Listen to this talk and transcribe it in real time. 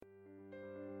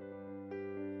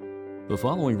The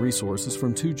following resources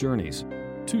from Two Journeys.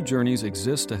 Two Journeys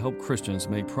exists to help Christians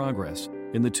make progress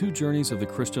in the two journeys of the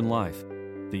Christian life,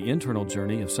 the internal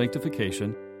journey of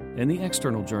sanctification and the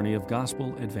external journey of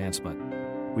gospel advancement.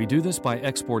 We do this by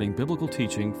exporting biblical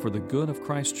teaching for the good of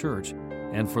Christ's church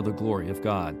and for the glory of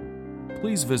God.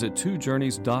 Please visit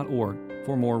twojourneys.org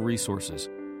for more resources.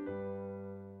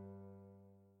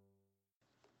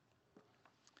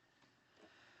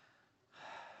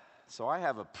 So I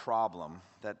have a problem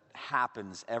that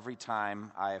happens every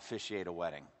time I officiate a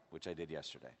wedding, which I did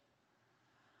yesterday.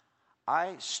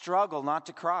 I struggle not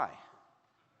to cry.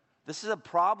 This is a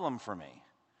problem for me.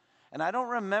 And I don't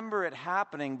remember it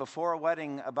happening before a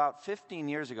wedding about 15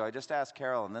 years ago. I just asked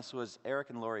Carolyn. This was Eric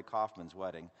and Lori Kaufman's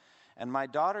wedding. And my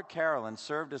daughter Carolyn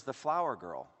served as the flower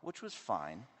girl, which was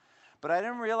fine. But I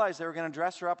didn't realize they were going to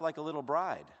dress her up like a little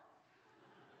bride.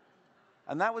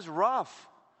 And that was rough.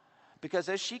 Because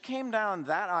as she came down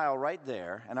that aisle right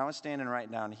there, and I was standing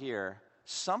right down here,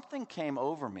 something came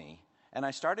over me, and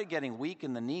I started getting weak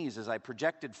in the knees as I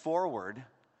projected forward,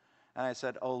 and I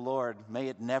said, "Oh, Lord, may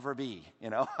it never be."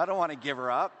 I don't want to give her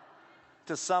up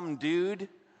to some dude.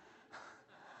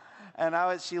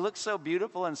 And she looked so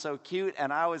beautiful and so cute,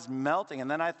 and I was melting,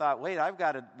 and then I thought, wait, I've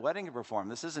got a wedding to perform.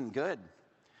 This isn't good.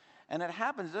 And it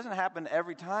happens. It doesn't happen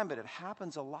every time, but it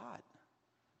happens a lot.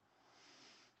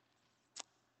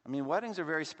 Weddings are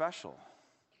very special.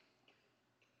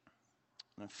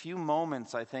 And a few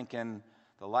moments, I think, in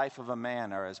the life of a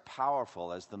man are as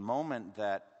powerful as the moment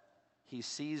that he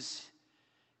sees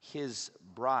his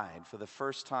bride for the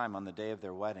first time on the day of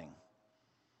their wedding.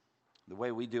 The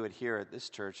way we do it here at this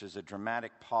church is a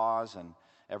dramatic pause, and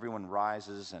everyone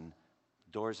rises, and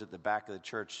doors at the back of the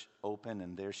church open,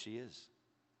 and there she is.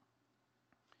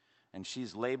 And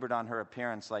she's labored on her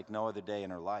appearance like no other day in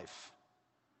her life.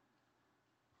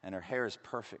 And her hair is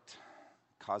perfect.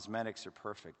 Cosmetics are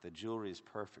perfect. The jewelry is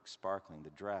perfect, sparkling.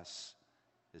 The dress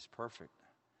is perfect.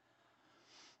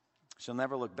 She'll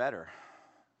never look better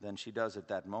than she does at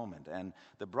that moment. And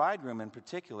the bridegroom in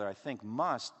particular, I think,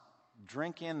 must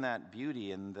drink in that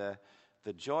beauty and the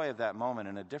joy of that moment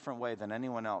in a different way than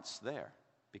anyone else there.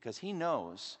 Because he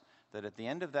knows that at the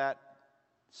end of that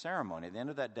ceremony, at the end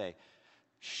of that day,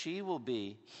 she will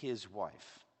be his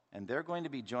wife. And they're going to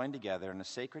be joined together in a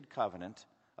sacred covenant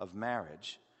of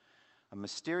marriage, a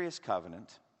mysterious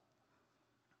covenant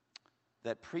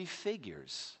that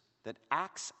prefigures, that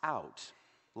acts out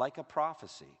like a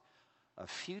prophecy, a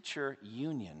future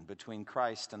union between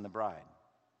Christ and the bride.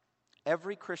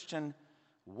 Every Christian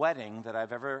wedding that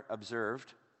I've ever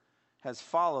observed has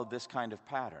followed this kind of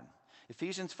pattern.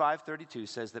 Ephesians 5:32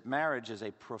 says that marriage is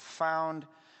a profound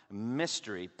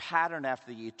mystery patterned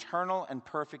after the eternal and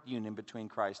perfect union between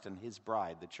Christ and his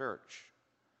bride, the church.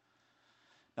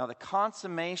 Now, the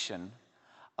consummation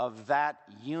of that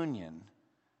union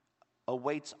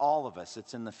awaits all of us.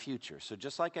 It's in the future. So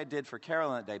just like I did for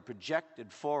Carolyn that day,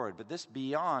 projected forward, but this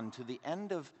beyond to the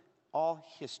end of all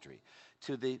history,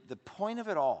 to the point of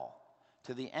it all,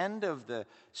 to the end of the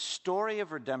story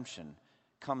of redemption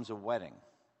comes a wedding.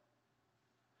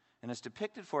 And it's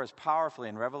depicted for us powerfully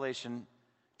in Revelation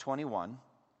 21,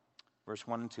 verse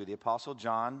 1 and 2. The Apostle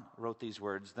John wrote these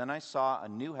words, "Then I saw a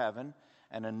new heaven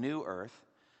and a new earth,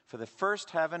 for the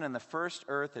first heaven and the first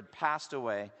earth had passed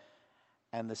away,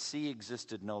 and the sea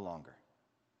existed no longer.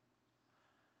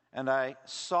 And I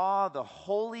saw the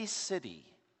holy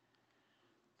city,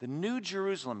 the new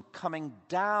Jerusalem, coming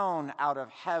down out of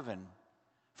heaven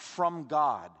from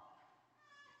God,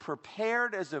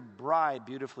 prepared as a bride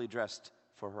beautifully dressed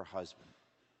for her husband."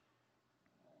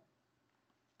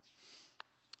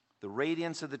 The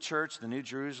radiance of the church, the New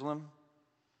Jerusalem,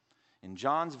 in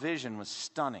John's vision was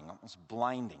stunning, almost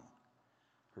blinding.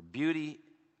 Her beauty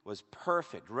was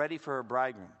perfect, ready for her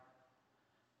bridegroom.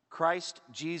 Christ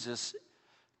Jesus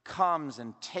comes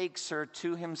and takes her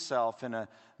to himself in a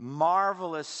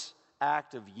marvelous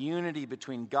act of unity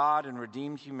between God and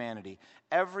redeemed humanity.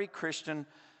 Every Christian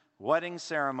wedding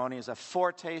ceremony is a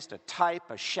foretaste, a type,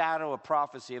 a shadow, a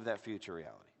prophecy of that future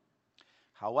reality.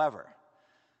 However,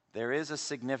 there is a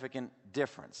significant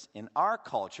difference. In our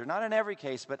culture, not in every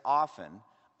case, but often,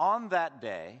 on that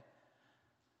day,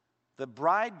 the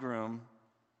bridegroom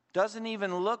doesn't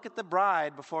even look at the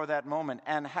bride before that moment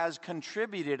and has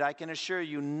contributed, I can assure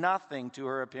you, nothing to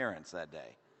her appearance that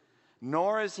day.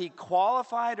 Nor is he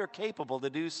qualified or capable to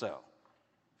do so,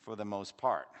 for the most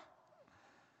part.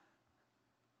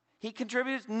 He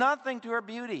contributes nothing to her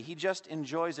beauty. He just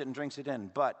enjoys it and drinks it in.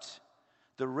 But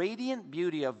the radiant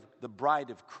beauty of the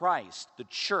bride of Christ, the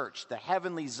church, the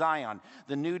heavenly Zion,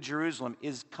 the New Jerusalem,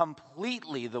 is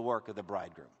completely the work of the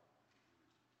bridegroom.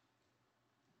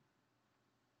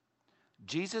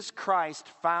 Jesus Christ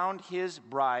found his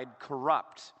bride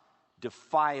corrupt,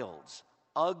 defiled,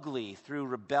 ugly through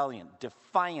rebellion,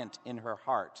 defiant in her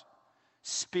heart,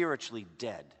 spiritually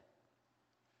dead.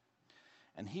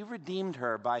 And he redeemed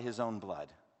her by his own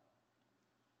blood.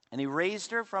 And he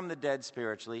raised her from the dead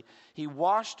spiritually. He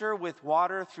washed her with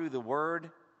water through the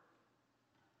word,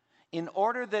 in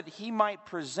order that he might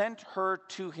present her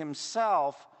to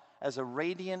himself as a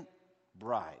radiant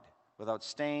bride, without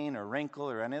stain or wrinkle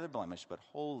or any other blemish, but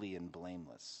holy and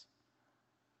blameless.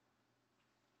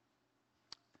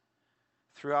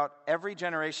 Throughout every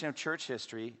generation of church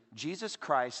history, Jesus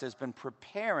Christ has been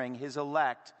preparing his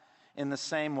elect in the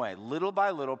same way, little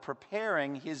by little,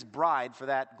 preparing his bride for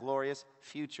that glorious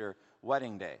future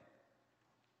wedding day.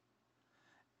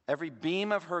 Every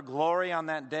beam of her glory on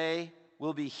that day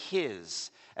will be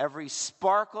his. Every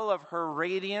sparkle of her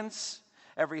radiance,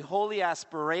 every holy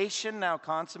aspiration now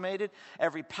consummated,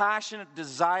 every passionate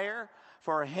desire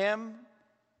for him,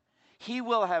 he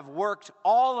will have worked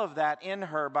all of that in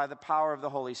her by the power of the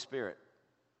Holy Spirit.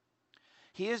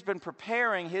 He has been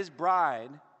preparing his bride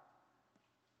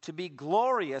to be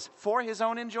glorious for his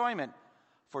own enjoyment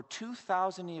for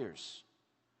 2,000 years.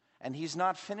 And he's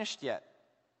not finished yet.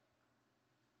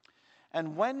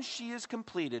 And when she is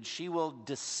completed, she will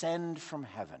descend from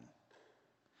heaven.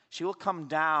 She will come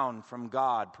down from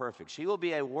God perfect. She will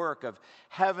be a work of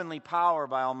heavenly power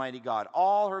by Almighty God.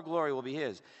 All her glory will be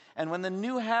his. And when the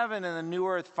new heaven and the new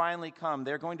earth finally come,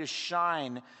 they're going to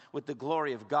shine with the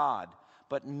glory of God.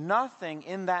 But nothing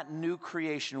in that new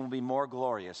creation will be more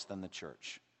glorious than the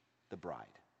church, the bride.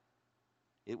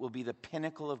 It will be the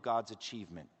pinnacle of God's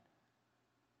achievement.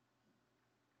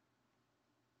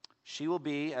 She will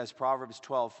be, as Proverbs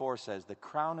 12:4 says, the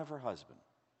crown of her husband.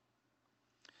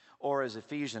 Or as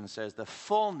Ephesians says, the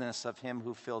fullness of him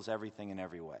who fills everything in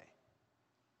every way.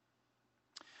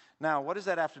 Now, what does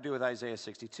that have to do with Isaiah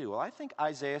 62? Well, I think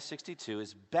Isaiah 62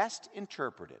 is best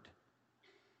interpreted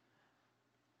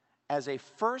as a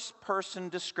first-person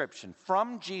description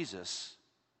from Jesus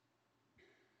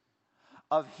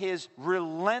of his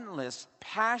relentless,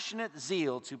 passionate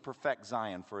zeal to perfect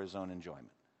Zion for his own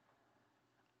enjoyment.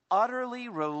 Utterly,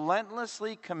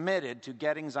 relentlessly committed to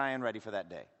getting Zion ready for that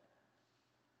day.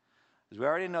 As we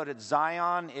already noted,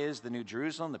 Zion is the New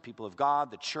Jerusalem, the people of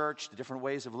God, the church, the different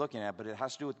ways of looking at it, but it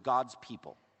has to do with God's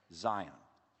people, Zion.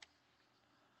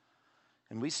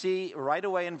 And we see right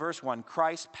away in verse 1,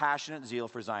 Christ's passionate zeal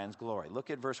for Zion's glory. Look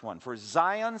at verse 1. For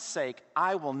Zion's sake,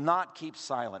 I will not keep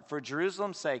silent. For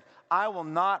Jerusalem's sake, I will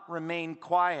not remain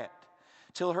quiet,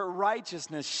 till her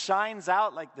righteousness shines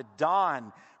out like the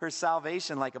dawn, her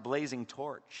salvation like a blazing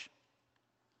torch.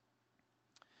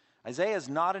 Isaiah is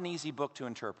not an easy book to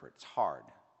interpret. It's hard.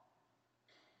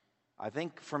 I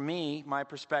think for me, my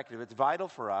perspective, it's vital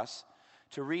for us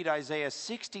to read Isaiah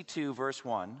 62, verse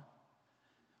 1,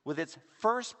 with its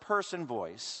first-person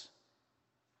voice.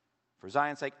 For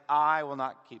Zion's sake, I will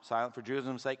not keep silent. For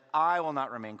Jerusalem's sake, I will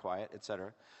not remain quiet,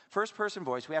 etc. First-person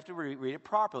voice, we have to read it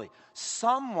properly.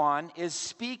 Someone is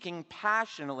speaking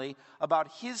passionately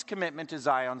about his commitment to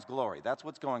Zion's glory. That's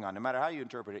what's going on. No matter how you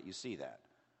interpret it, you see that.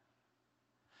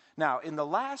 Now, in the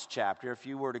last chapter, if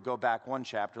you were to go back one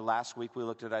chapter, last week we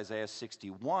looked at Isaiah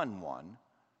 61, 1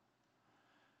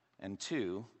 and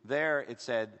 2. There it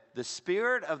said, the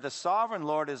Spirit of the Sovereign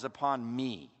Lord is upon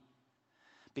me,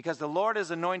 because the Lord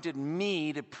has anointed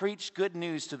me to preach good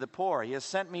news to the poor. He has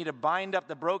sent me to bind up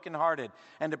the brokenhearted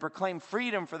and to proclaim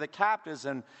freedom for the captives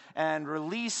and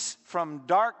release from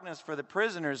darkness for the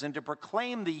prisoners, and to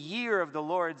proclaim the year of the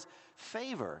Lord's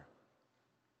favor.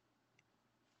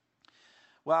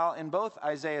 Well, in both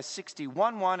Isaiah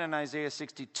 61:1 and Isaiah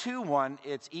 62:1,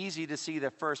 it's easy to see the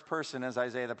first person as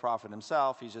Isaiah the prophet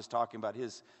himself. He's just talking about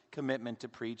his commitment to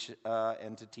preach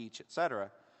and to teach,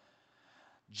 etc.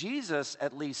 Jesus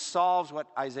at least solves what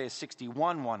Isaiah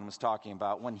 61:1 was talking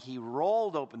about when he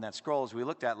rolled open that scroll, as we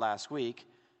looked at last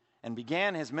week, and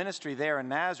began his ministry there in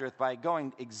Nazareth by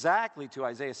going exactly to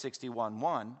Isaiah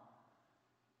 61:1.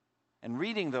 And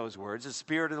reading those words, the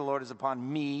Spirit of the Lord is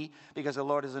upon me, because the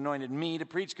Lord has anointed me to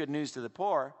preach good news to the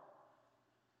poor.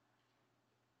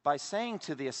 By saying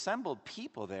to the assembled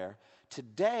people there,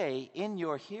 today in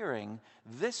your hearing,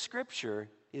 this scripture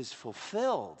is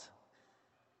fulfilled.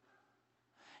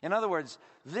 In other words,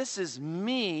 this is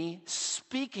me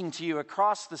speaking to you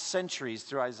across the centuries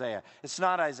through Isaiah. It's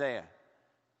not Isaiah.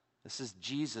 This is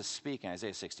Jesus speaking,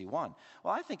 Isaiah 61.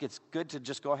 Well, I think it's good to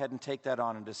just go ahead and take that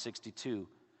on into 62.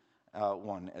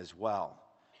 One as well.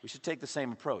 We should take the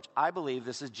same approach. I believe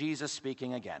this is Jesus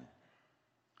speaking again.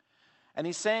 And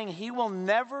he's saying he will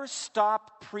never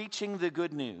stop preaching the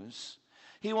good news.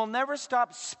 He will never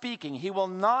stop speaking. He will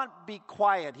not be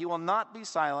quiet. He will not be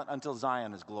silent until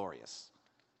Zion is glorious,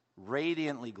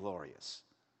 radiantly glorious.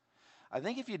 I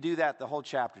think if you do that, the whole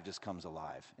chapter just comes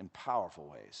alive in powerful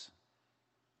ways.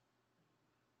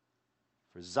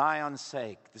 For Zion's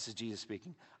sake, this is Jesus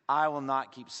speaking, I will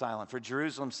not keep silent. For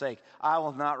Jerusalem's sake, I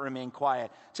will not remain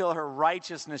quiet till her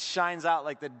righteousness shines out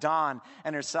like the dawn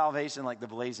and her salvation like the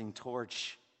blazing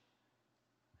torch.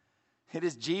 It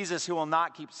is Jesus who will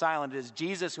not keep silent. It is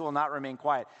Jesus who will not remain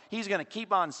quiet. He's going to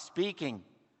keep on speaking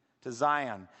to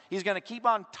Zion. He's going to keep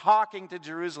on talking to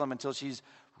Jerusalem until she's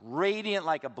radiant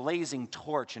like a blazing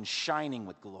torch and shining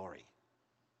with glory.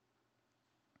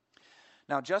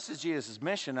 Now, just as Jesus'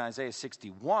 mission in Isaiah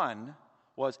 61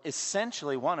 was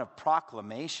essentially one of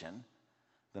proclamation,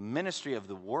 the ministry of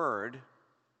the word,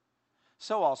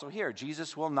 so also here,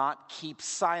 Jesus will not keep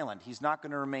silent. He's not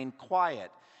going to remain quiet.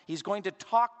 He's going to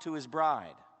talk to his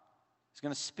bride. He's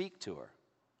going to speak to her.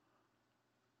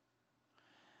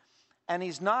 And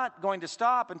he's not going to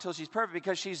stop until she's perfect,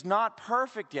 because she's not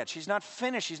perfect yet. She's not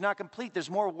finished. She's not complete. There's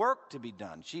more work to be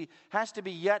done. She has to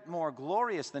be yet more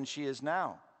glorious than she is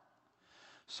now.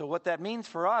 So what that means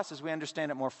for us, as we understand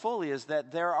it more fully, is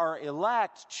that there are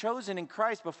elect chosen in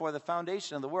Christ before the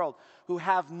foundation of the world who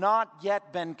have not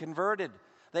yet been converted.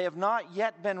 They have not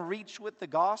yet been reached with the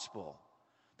gospel.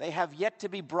 They have yet to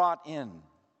be brought in.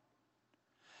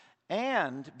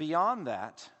 And beyond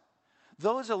that,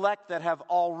 those elect that have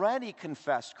already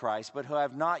confessed Christ but who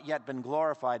have not yet been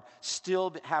glorified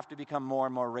still have to become more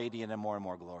and more radiant and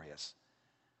more glorious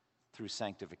through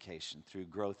sanctification, through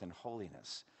growth in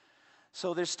holiness.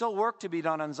 So there's still work to be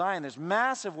done on Zion. There's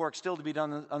massive work still to be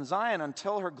done on Zion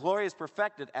until her glory is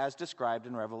perfected, as described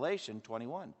in Revelation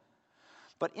 21.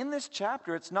 But in this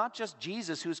chapter, it's not just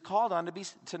Jesus who's called on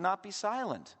to not be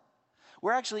silent.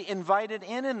 We're actually invited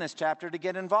in this chapter to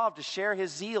get involved, to share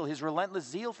his zeal, his relentless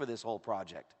zeal for this whole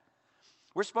project.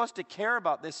 We're supposed to care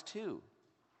about this too.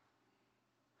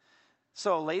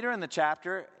 So later in the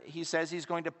chapter, he says he's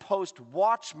going to post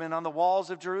watchmen on the walls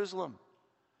of Jerusalem.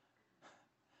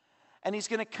 And he's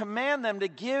going to command them to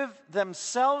give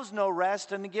themselves no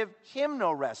rest and to give him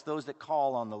no rest, those that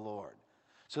call on the Lord.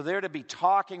 So they're to be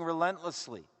talking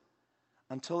relentlessly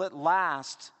until at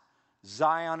last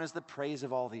Zion is the praise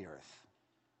of all the earth.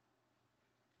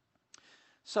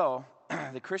 So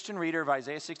the Christian reader of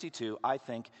Isaiah 62, I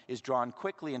think, is drawn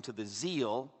quickly into the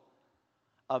zeal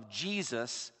of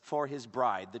Jesus for his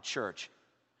bride, the church.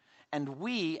 And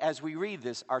we, as we read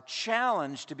this, are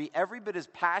challenged to be every bit as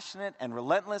passionate and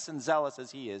relentless and zealous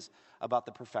as he is about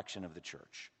the perfection of the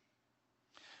church.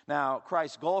 Now,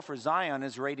 Christ's goal for Zion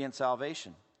is radiant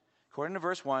salvation. According to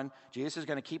verse 1, Jesus is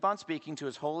going to keep on speaking to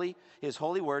his holy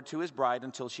word to his bride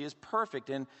until she is perfect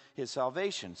in his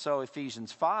salvation. So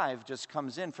Ephesians 5 just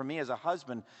comes in. For me as a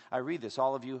husband, I read this.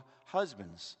 All of you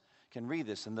husbands can read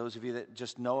this. And those of you that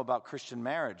just know about Christian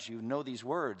marriage, you know these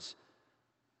words.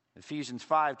 Ephesians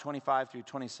 5, 25 through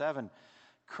 27.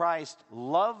 Christ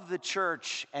loved the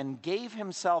church and gave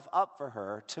himself up for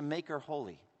her to make her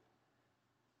holy,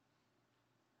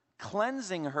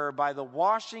 cleansing her by the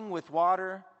washing with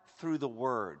water through the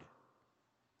word,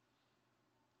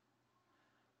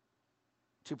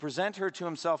 to present her to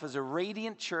himself as a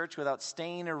radiant church without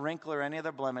stain or wrinkle or any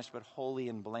other blemish, but holy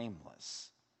and blameless.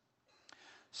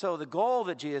 So the goal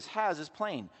that Jesus has is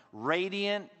plain: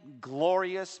 radiant,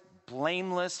 glorious,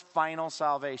 blameless, final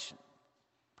salvation,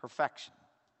 perfection.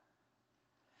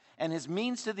 And his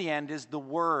means to the end is the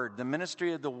word, the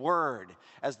ministry of the word.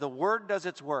 As the word does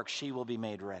its work, she will be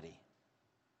made ready.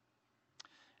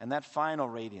 And that final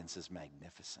radiance is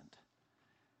magnificent.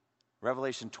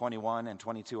 Revelation 21 and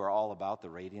 22 are all about the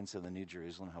radiance of the New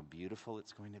Jerusalem, how beautiful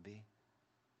it's going to be,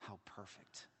 how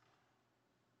perfect.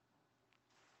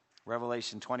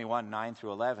 Revelation 21, 9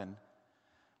 through 11,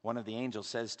 one of the angels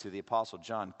says to the Apostle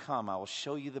John, "Come, I will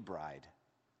show you the bride,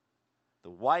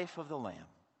 the wife of the Lamb."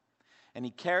 And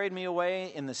he carried me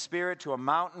away in the Spirit to a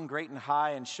mountain great and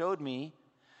high, and showed me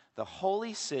the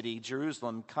holy city,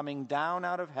 Jerusalem, coming down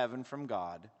out of heaven from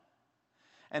God.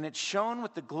 And it shone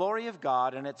with the glory of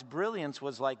God, and its brilliance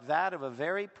was like that of a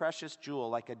very precious jewel,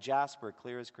 like a jasper,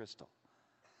 clear as crystal.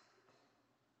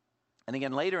 And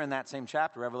again, later in that same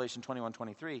chapter, Revelation 21,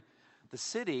 23, the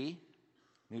city,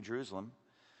 New Jerusalem,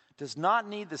 does not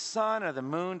need the sun or the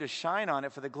moon to shine on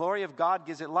it, for the glory of God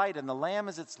gives it light, and the Lamb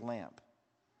is its lamp.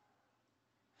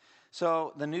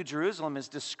 So the New Jerusalem is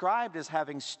described as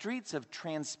having streets of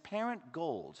transparent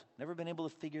gold. Never been able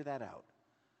to figure that out.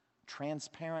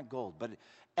 Transparent gold. But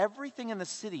everything in the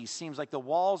city seems like the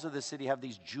walls of the city have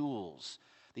these jewels,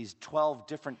 these 12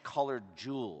 different colored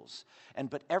jewels.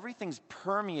 But everything's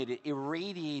permeated,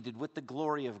 irradiated with the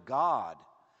glory of God.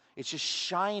 It's just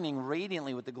shining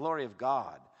radiantly with the glory of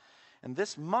God. And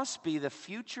this must be the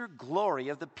future glory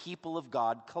of the people of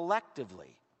God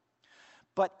collectively.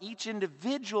 But each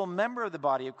individual member of the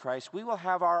body of Christ, we will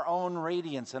have our own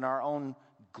radiance and our own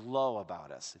glow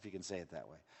about us, if you can say it that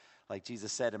way. Like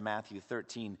Jesus said in Matthew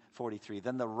 13:43,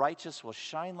 then the righteous will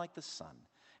shine like the sun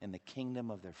in the kingdom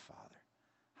of their Father.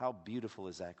 How beautiful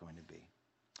is that going to be?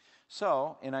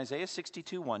 So, in Isaiah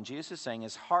 62:1, Jesus is saying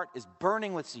his heart is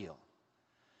burning with zeal.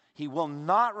 He will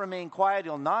not remain quiet.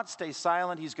 He'll not stay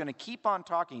silent. He's going to keep on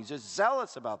talking. He's just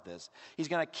zealous about this. He's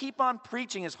going to keep on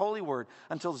preaching his holy word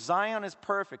until Zion is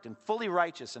perfect and fully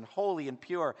righteous and holy and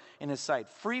pure in his sight,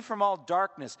 free from all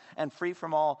darkness and free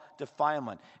from all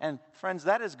defilement. And friends,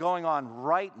 that is going on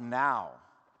right now.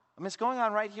 I mean, it's going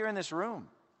on right here in this room.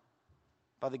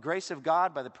 By the grace of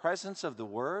God, by the presence of the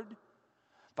word,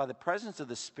 by the presence of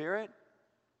the Spirit.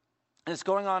 And it's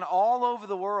going on all over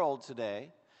the world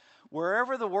today.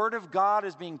 Wherever the word of God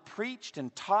is being preached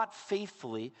and taught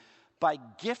faithfully by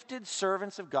gifted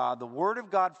servants of God, the word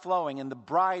of God flowing, and the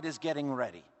bride is getting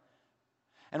ready.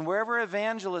 And wherever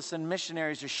evangelists and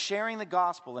missionaries are sharing the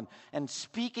gospel and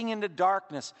speaking into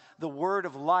darkness the word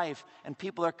of life, and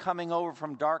people are coming over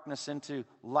from darkness into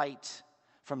light,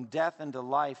 from death into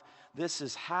life, this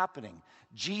is happening.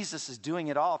 Jesus is doing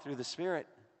it all through the Spirit.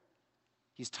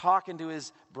 He's talking to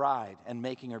his bride and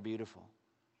making her beautiful.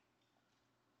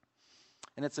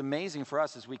 And it's amazing for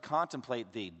us as we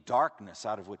contemplate the darkness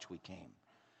out of which we came.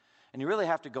 And you really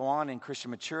have to go on in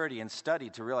Christian maturity and study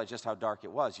to realize just how dark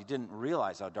it was. You didn't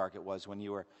realize how dark it was when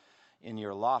you were in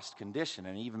your lost condition,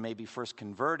 and even maybe first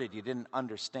converted, you didn't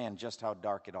understand just how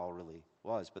dark it all really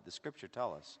was. But the Scripture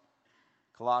tells us.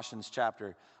 Colossians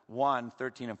chapter 1,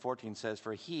 13 and 14 says,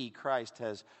 for he, Christ,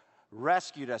 has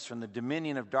rescued us from the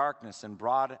dominion of darkness and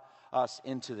brought us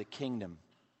into the kingdom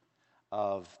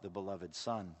of the beloved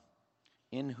Son,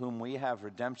 in whom we have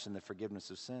redemption, the forgiveness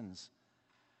of sins.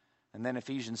 And then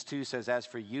Ephesians 2 says, as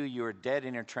for you, you are dead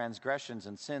in your transgressions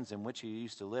and sins in which you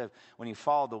used to live, when you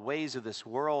followed the ways of this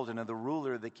world and of the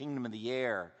ruler of the kingdom of the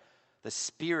air, the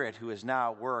spirit who is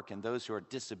now at work, and those who are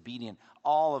disobedient.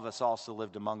 All of us also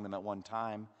lived among them at one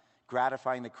time,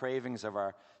 gratifying the cravings of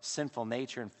our sinful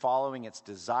nature and following its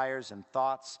desires and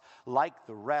thoughts. Like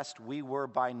the rest, we were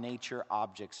by nature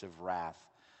objects of wrath.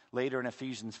 Later in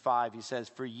Ephesians 5, he says,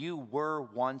 for you were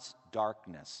once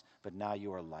darkness, but now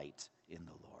you are light in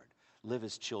the Lord. Live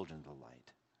as children of the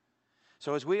light.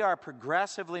 So as we are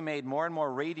progressively made more and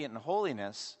more radiant in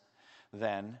holiness,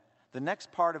 then the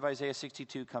next part of Isaiah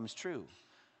 62 comes true.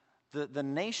 The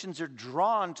nations are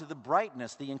drawn to the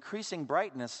brightness, the increasing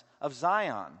brightness of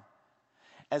Zion.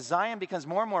 As Zion becomes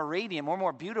more and more radiant, more and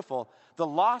more beautiful, the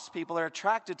lost people are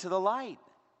attracted to the light.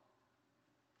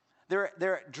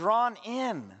 They're drawn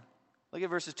in. Look at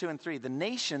verses 2 and 3. The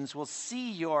nations will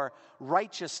see your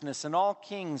righteousness, and all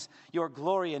kings your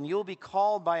glory, and you'll be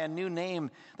called by a new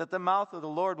name that the mouth of the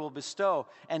Lord will bestow.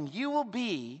 And you will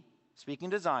be,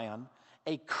 speaking to Zion,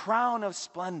 a crown of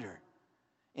splendor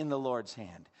in the Lord's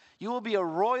hand. You will be a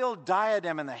royal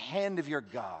diadem in the hand of your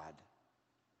God.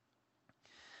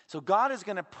 So God is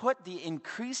going to put the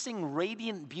increasing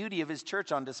radiant beauty of his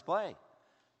church on display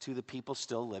to the people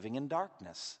still living in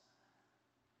darkness.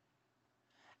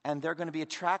 And they're going to be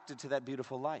attracted to that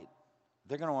beautiful light.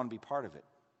 They're going to want to be part of it.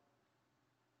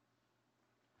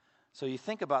 So you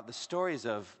think about the stories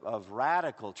of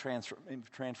radical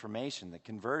transformation, the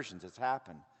conversions that's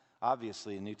happened.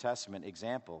 Obviously, a New Testament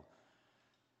example,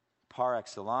 par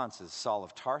excellence, is Saul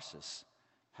of Tarsus.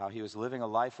 How he was living a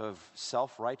life of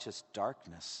self-righteous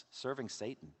darkness, serving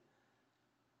Satan,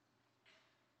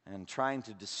 and trying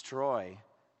to destroy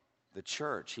the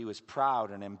church. He was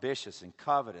proud and ambitious and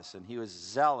covetous, and he was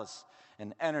zealous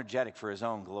and energetic for his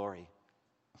own glory.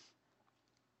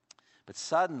 But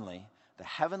suddenly, the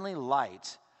heavenly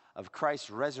light of Christ's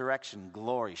resurrection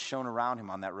glory shone around him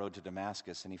on that road to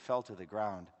Damascus, and he fell to the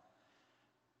ground.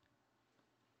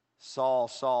 Saul,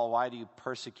 Saul, why do you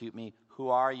persecute me? Who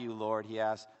are you, Lord? He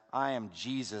asked. I am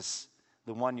Jesus,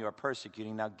 the one you are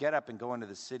persecuting. Now get up and go into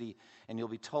the city, and you'll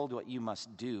be told what you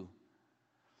must do.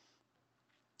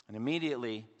 And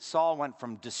immediately, Saul went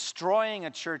from destroying a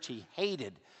church he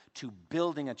hated to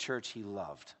building a church he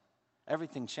loved.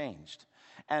 Everything changed.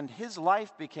 And his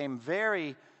life became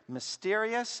very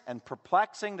mysterious and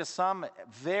perplexing to some,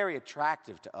 very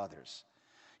attractive to others.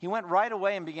 He went right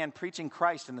away and began preaching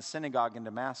Christ in the synagogue in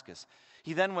Damascus.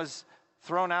 He then was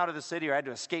thrown out of the city or had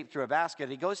to escape through a basket.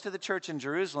 He goes to the church in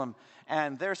Jerusalem,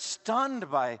 and they're stunned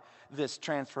by this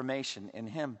transformation in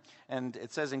him. And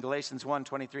it says in Galatians 1,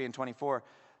 23 and 24,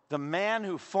 the man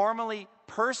who formerly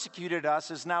persecuted us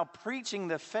is now preaching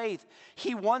the faith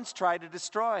he once tried to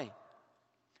destroy.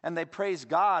 And they praise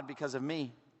God because of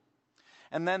me.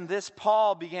 And then this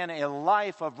Paul began a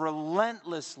life of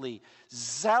relentlessly,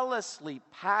 zealously,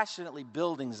 passionately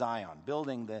building Zion,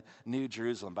 building the New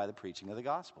Jerusalem by the preaching of the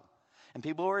gospel. And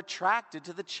people were attracted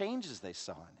to the changes they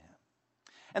saw in him.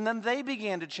 And then they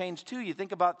began to change too. You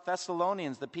think about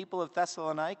Thessalonians, the people of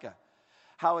Thessalonica.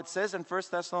 How it says in 1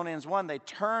 Thessalonians 1, they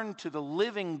turned to the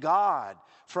living God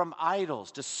from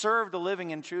idols, to serve the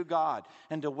living and true God,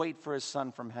 and to wait for his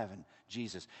Son from heaven,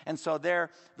 Jesus. And so the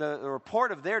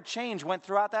report of their change went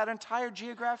throughout that entire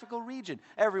geographical region.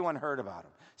 Everyone heard about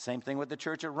him. Same thing with the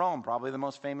church at Rome, probably the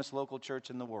most famous local church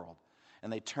in the world.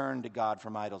 And they turned to God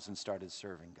from idols and started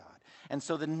serving God. And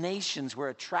so the nations were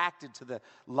attracted to the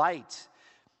light.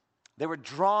 They were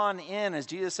drawn in, as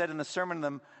Jesus said in the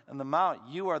Sermon on the Mount,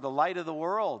 you are the light of the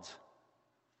world.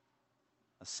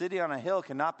 A city on a hill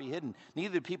cannot be hidden.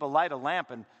 Neither do people light a lamp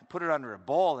and put it under a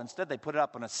bowl. Instead, they put it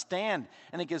up on a stand,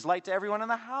 and it gives light to everyone in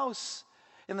the house.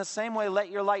 In the same way, let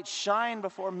your light shine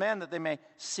before men, that they may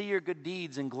see your good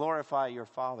deeds and glorify your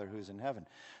Father who is in heaven.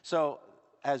 So,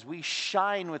 as we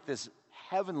shine with this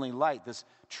heavenly light, this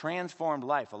transformed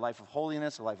life, a life of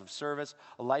holiness, a life of service,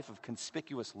 a life of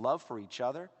conspicuous love for each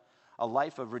other, a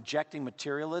life of rejecting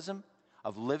materialism,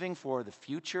 of living for the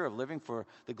future, of living for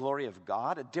the glory of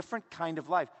God, a different kind of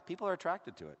life. People are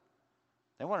attracted to it.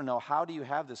 They want to know, how do you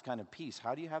have this kind of peace?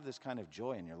 How do you have this kind of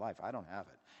joy in your life? I don't have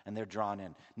it. And they're drawn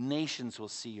in. Nations will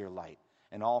see your light,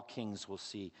 and all kings will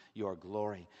see your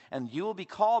glory. And you will be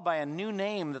called by a new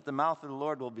name that the mouth of the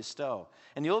Lord will bestow.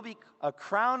 And you'll be a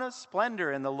crown of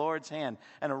splendor in the Lord's hand,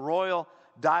 and a royal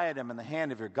diadem in the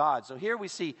hand of your God. So here we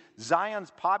see Zion's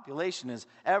population is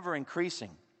ever increasing.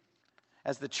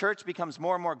 As the church becomes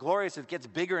more and more glorious, it gets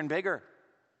bigger and bigger.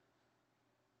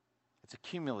 It's a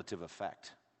cumulative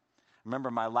effect.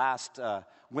 Remember my last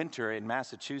winter in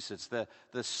Massachusetts, the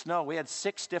snow, we had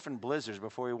 6 different blizzards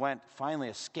before we finally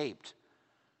escaped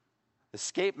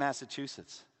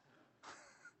Massachusetts.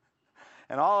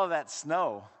 And all of that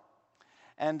snow.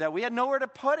 And we had nowhere to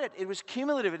put it. It was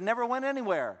cumulative. It never went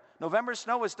anywhere. November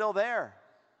snow was still there.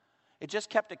 It just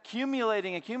kept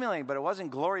accumulating, but it wasn't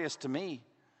glorious to me.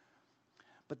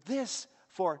 But this,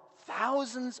 for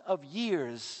thousands of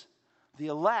years, the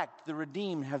elect, the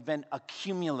redeemed, have been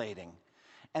accumulating.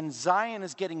 And Zion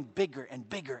is getting bigger and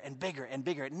bigger and bigger and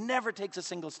bigger. It never takes a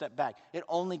single step back. It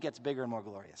only gets bigger and more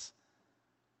glorious.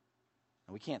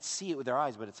 And we can't see it with our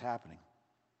eyes, but it's happening.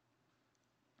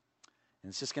 And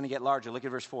it's just going to get larger. Look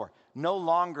at verse 4. No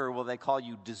longer will they call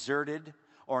you deserted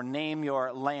or name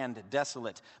your land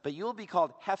desolate, but you will be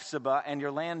called Hephzibah and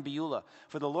your land Beulah.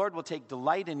 For the Lord will take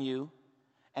delight in you,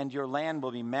 and your land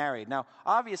will be married. Now,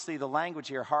 obviously, the language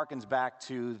here harkens back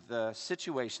to the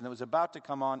situation that was about to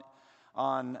come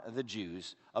on the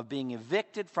Jews of being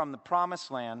evicted from the promised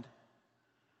land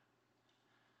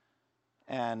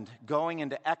and going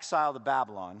into exile to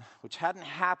Babylon, which hadn't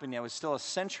happened yet. It was still a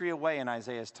century away in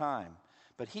Isaiah's time.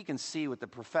 But he can see with the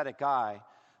prophetic eye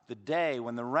the day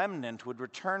when the remnant would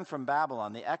return from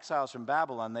Babylon, the exiles from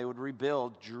Babylon, they would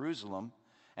rebuild Jerusalem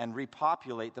and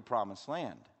repopulate the promised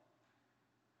land.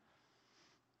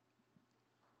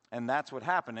 And that's what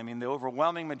happened. I mean, the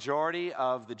overwhelming majority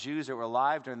of the Jews that were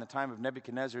alive during the time of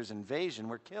Nebuchadnezzar's invasion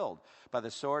were killed by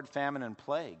the sword, famine, and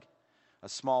plague. A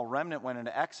small remnant went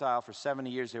into exile for 70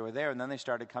 years. They were there, and then they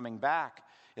started coming back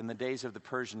in the days of the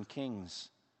Persian kings,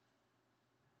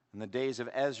 in the days of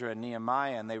Ezra and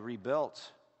Nehemiah, and they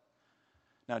rebuilt.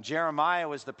 Now, Jeremiah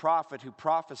was the prophet who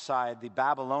prophesied the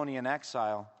Babylonian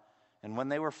exile, and when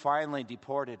they were finally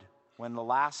deported, when the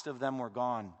last of them were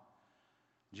gone,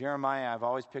 Jeremiah, I've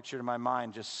always pictured in my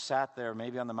mind, just sat there,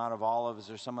 maybe on the Mount of Olives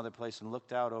or some other place, and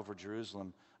looked out over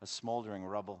Jerusalem, a smoldering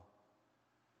rubble.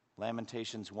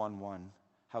 Lamentations 1:1,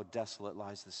 how desolate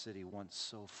lies the city, once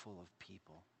so full of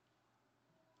people.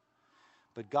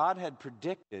 But God had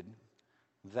predicted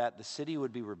that the city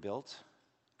would be rebuilt.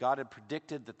 God had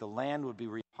predicted that the land would be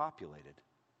repopulated.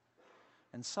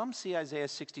 And some see Isaiah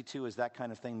 62 as that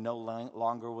kind of thing. No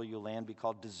longer will your land be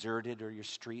called deserted or your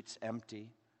streets empty.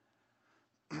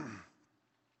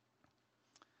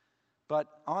 But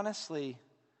honestly,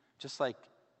 just like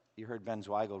you heard Ben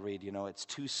Zweigel read, it's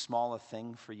too small a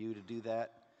thing for you to do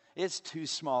that. It's too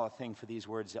small a thing for these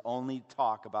words to only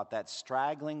talk about that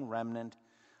straggling remnant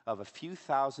of a few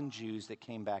thousand Jews that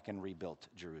came back and rebuilt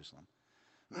Jerusalem.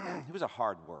 It was a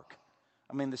hard work.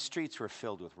 I mean, the streets were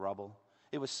filled with rubble.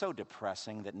 It was so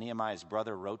depressing that Nehemiah's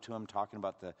brother wrote to him talking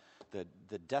about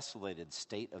the desolated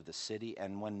state of the city.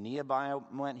 And when Nehemiah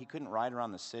went, he couldn't ride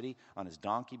around the city on his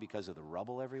donkey because of the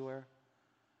rubble everywhere.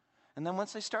 And then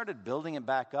once they started building it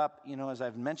back up, as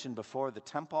I've mentioned before, the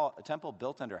temple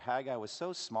built under Haggai was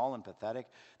so small and pathetic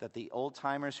that the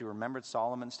old-timers who remembered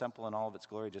Solomon's temple in all of its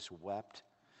glory just wept.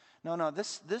 No,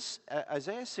 this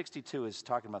Isaiah 62 is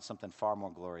talking about something far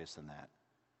more glorious than that.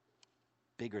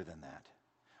 Bigger than that.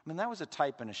 I mean, that was a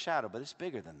type and a shadow, but it's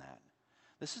bigger than that.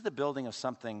 This is the building of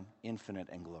something infinite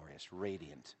and glorious,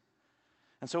 radiant.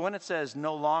 And so when it says,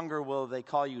 no longer will they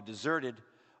call you deserted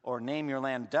or name your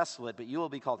land desolate, but you will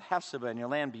be called Hephzibah and your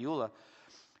land Beulah,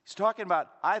 he's talking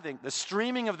about, I think, the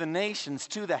streaming of the nations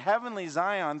to the heavenly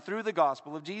Zion through the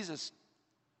gospel of Jesus,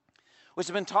 which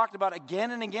has been talked about again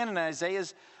and again in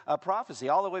Isaiah's prophecy,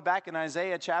 all the way back in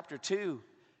Isaiah chapter 2.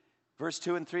 Verse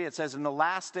 2 and 3, it says, in the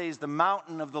last days, the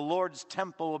mountain of the Lord's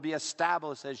temple will be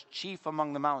established as chief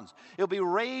among the mountains. It will be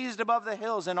raised above the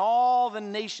hills, and all the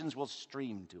nations will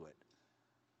stream to it.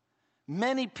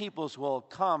 Many peoples will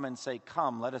come and say,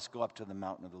 come, let us go up to the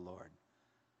mountain of the Lord,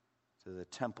 to the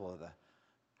temple of the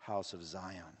house of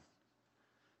Zion.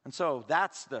 And so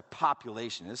that's the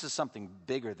population. This is something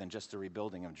bigger than just the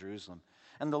rebuilding of Jerusalem.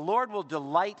 And the Lord will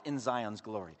delight in Zion's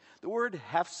glory. The word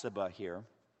Hephzibah here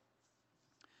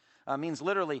means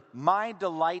literally, my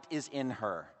delight is in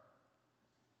her.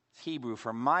 It's Hebrew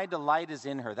for my delight is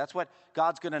in her. That's what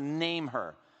God's going to name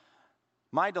her.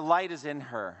 My delight is in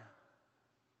her.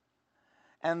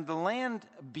 And the land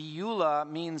Beulah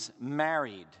means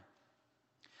married.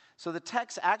 So the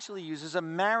text actually uses a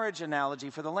marriage analogy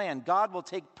for the land. God will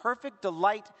take perfect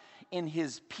delight in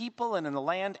his people and in the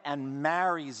land and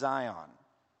marry Zion.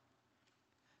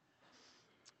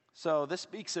 So this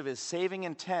speaks of his saving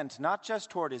intent, not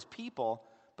just toward his people,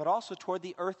 but also toward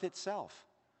the earth itself.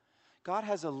 God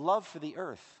has a love for the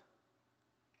earth.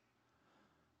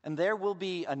 And there will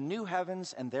be a new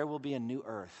heavens, and there will be a new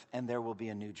earth, and there will be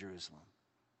a new Jerusalem.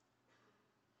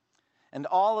 And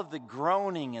all of the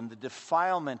groaning and the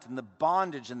defilement and the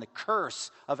bondage and the curse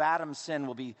of Adam's sin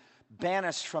will be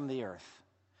banished from the earth.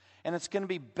 And it's going to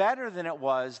be better than it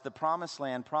was the promised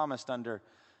land promised under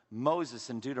Moses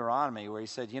in Deuteronomy, where he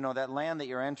said, that land that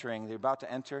you're about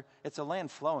to enter, it's a land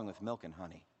flowing with milk and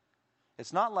honey.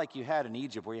 It's not like you had in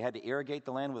Egypt where you had to irrigate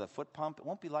the land with a foot pump. It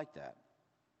won't be like that.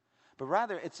 But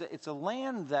rather, it's a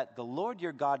land that the Lord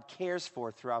your God cares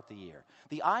for throughout the year.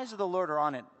 The eyes of the Lord are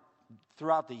on it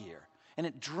throughout the year. And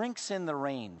it drinks in the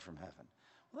rain from heaven.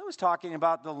 Well, that was talking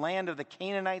about the land of the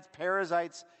Canaanites,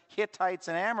 Perizzites, Hittites,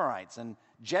 and Amorites, and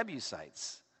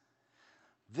Jebusites.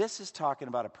 This is talking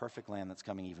about a perfect land that's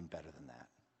coming even better than that.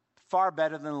 Far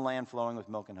better than the land flowing with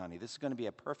milk and honey. This is going to be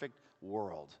a perfect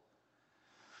world.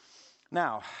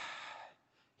 Now,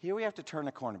 here we have to turn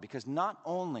the corner, because not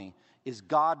only is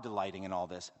God delighting in all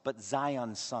this, but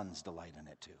Zion's sons delight in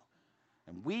it too.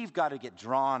 And we've got to get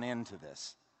drawn into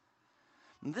this.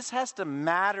 And this has to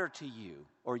matter to you,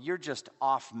 or you're just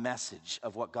off message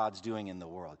of what God's doing in the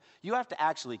world. You have to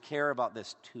actually care about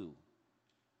this too.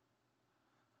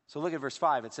 So look at verse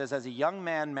 5. It says, as a young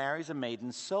man marries a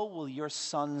maiden, so will your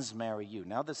sons marry you.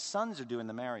 Now the sons are doing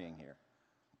the marrying here.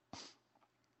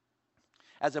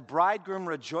 As a bridegroom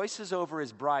rejoices over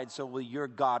his bride, so will your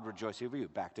God rejoice over you.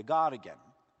 Back to God again.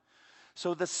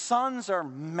 So the sons are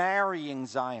marrying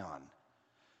Zion.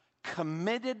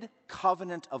 Committed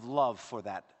covenant of love for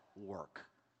that work.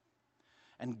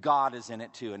 And God is in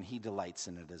it too, and he delights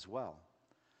in it as well.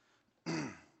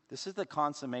 This is the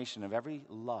consummation of every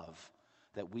love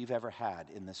that we've ever had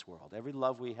in this world. Every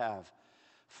love we have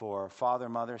for father,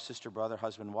 mother, sister, brother,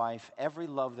 husband, wife, every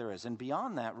love there is. And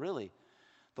beyond that, really,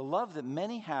 the love that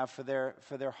many have for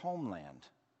their homeland.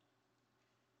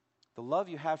 The love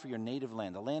you have for your native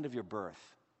land, the land of your birth.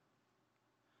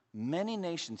 Many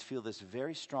nations feel this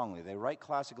very strongly. They write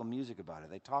classical music about it.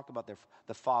 They talk about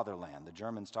the fatherland. The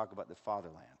Germans talk about the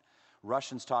fatherland.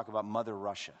 Russians talk about Mother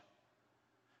Russia.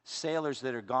 Sailors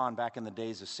that are gone back in the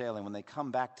days of sailing, when they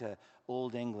come back to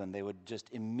Old England, they would just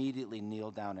immediately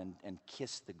kneel down and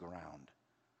kiss the ground.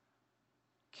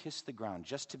 Kiss the ground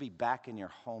just to be back in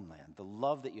your homeland. The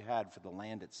love that you had for the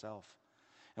land itself.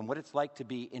 And what it's like to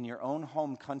be in your own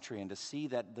home country and to see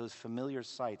those familiar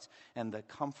sights and the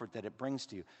comfort that it brings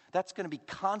to you. That's going to be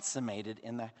consummated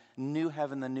in the new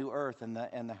heaven, the new earth, and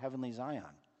the heavenly Zion.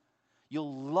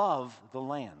 You'll love the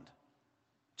land.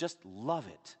 Just love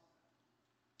it.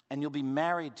 And you'll be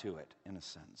married to it, in a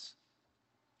sense.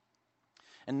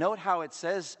 And note how it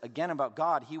says, again about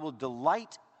God, he will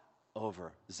delight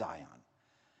over Zion.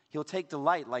 He'll take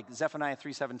delight, like Zephaniah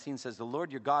 3:17 says, the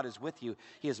Lord your God is with you.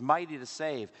 He is mighty to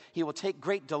save. He will take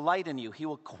great delight in you. He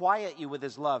will quiet you with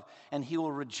his love, and he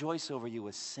will rejoice over you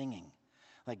with singing.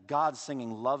 Like God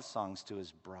singing love songs to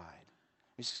his bride.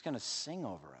 He's just going to sing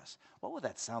over us. What would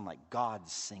that sound like, God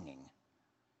singing?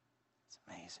 It's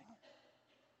amazing.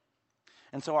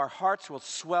 And so our hearts will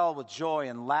swell with joy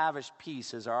and lavish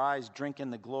peace as our eyes drink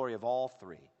in the glory of all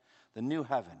three. The new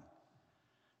heaven,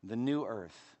 the new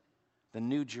earth, the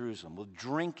new Jerusalem. We'll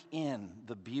drink in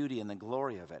the beauty and the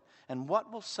glory of it. And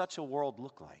what will such a world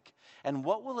look like? And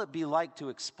what will it be like to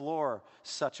explore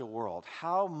such a world?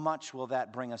 How much will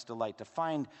that bring us delight? To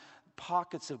find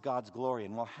pockets of God's glory,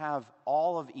 and we'll have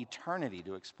all of eternity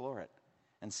to explore it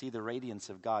and see the radiance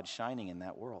of God shining in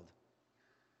that world.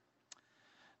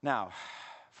 Now,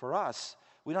 for us,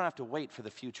 we don't have to wait for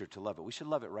the future to love it. We should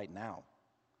love it right now.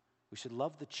 We should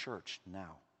love the church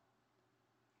now.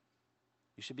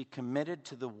 You should be committed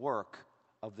to the work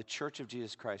of the Church of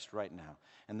Jesus Christ right now.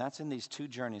 And that's in these two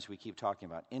journeys we keep talking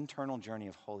about. Internal journey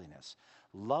of holiness.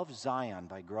 Love Zion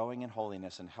by growing in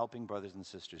holiness and helping brothers and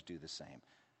sisters do the same.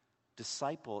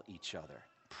 Disciple each other.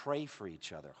 Pray for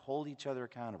each other. Hold each other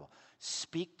accountable.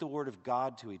 Speak the word of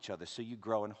God to each other so you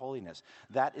grow in holiness.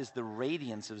 That is the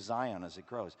radiance of Zion as it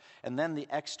grows. And then the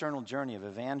external journey of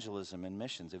evangelism and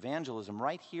missions. Evangelism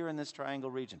right here in this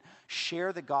triangle region.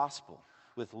 Share the gospel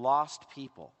with lost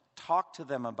people. Talk to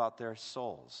them about their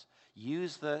souls.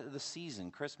 Use the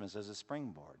season, Christmas, as a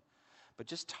springboard. But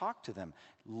just talk to them.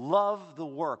 Love the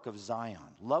work of Zion.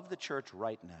 Love the church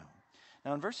right now.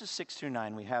 Now, in verses 6 through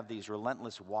 9, we have these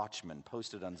relentless watchmen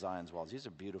posted on Zion's walls. These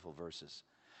are beautiful verses.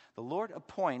 The Lord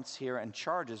appoints here and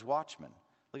charges watchmen.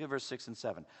 Look at verse 6 and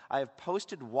 7. I have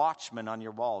posted watchmen on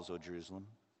your walls, O Jerusalem.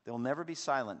 They will never be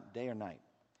silent day or night.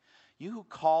 You who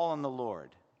call on the Lord,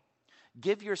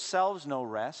 give yourselves no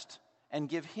rest and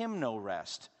give him no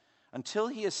rest until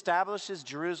he establishes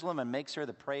Jerusalem and makes her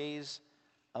the praise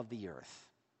of the earth.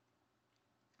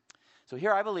 So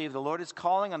here I believe the Lord is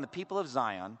calling on the people of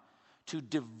Zion to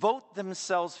devote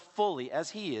themselves fully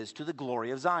as he is to the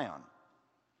glory of Zion.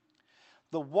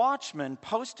 The watchmen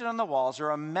posted on the walls are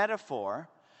a metaphor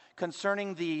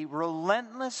concerning the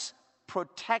relentless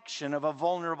protection of a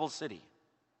vulnerable city.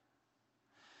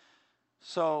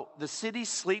 So the city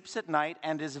sleeps at night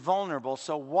and is vulnerable.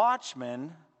 So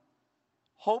watchmen,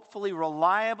 hopefully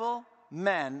reliable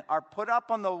men, are put up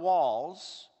on the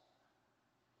walls,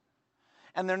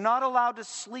 and they're not allowed to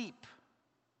sleep.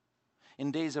 In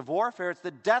days of warfare, it's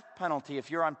the death penalty if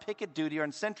you're on picket duty or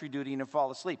on sentry duty and you fall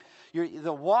asleep.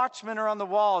 The watchmen are on the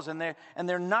walls, and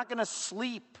they're not going to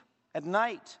sleep at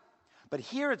night. But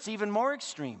here it's even more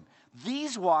extreme.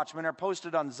 These watchmen are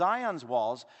posted on Zion's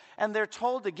walls, and they're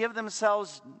told to give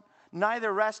themselves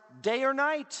neither rest day or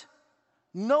night.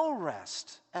 No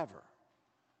rest, ever.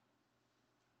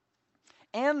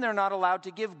 And they're not allowed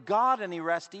to give God any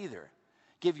rest either.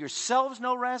 Give yourselves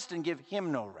no rest and give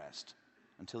him no rest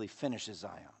until he finishes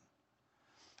Zion.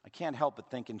 I can't help but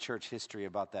think in church history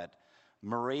about that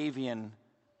Moravian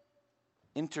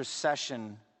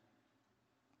intercession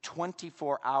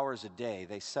 24 hours a day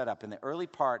they set up in the early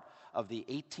part of the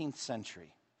 18th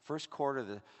century, first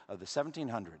quarter of the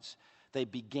 1700s. They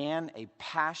began a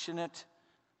passionate,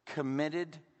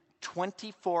 committed,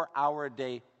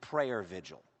 24-hour-a-day prayer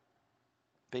vigil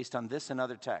based on this and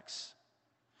other texts.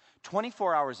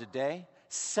 24 hours a day,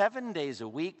 7 days a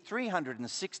week,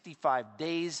 365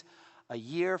 days a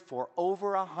year for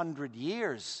over 100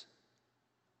 years.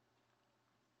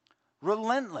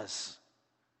 Relentless.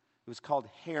 It was called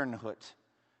Herrnhut,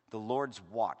 the Lord's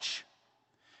watch.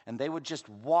 And they would just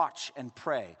watch and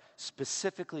pray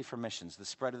specifically for missions, the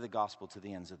spread of the gospel to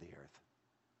the ends of the earth.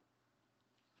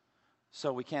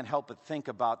 So we can't help but think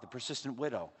about the persistent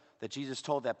widow that Jesus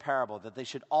told that parable, that they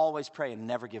should always pray and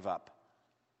never give up.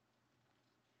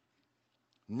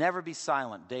 Never be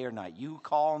silent day or night. You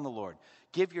call on the Lord.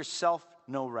 Give yourself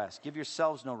no rest. Give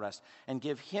yourselves no rest. And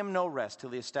give him no rest till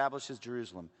he establishes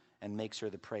Jerusalem and makes her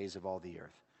the praise of all the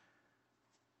earth.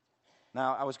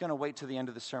 Now, I was going to wait till the end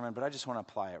of the sermon, but I just want to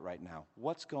apply it right now.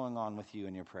 What's going on with you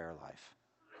in your prayer life?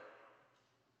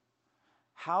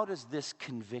 How does this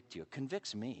convict you? It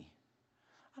convicts me.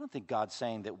 I don't think God's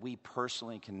saying that we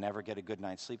personally can never get a good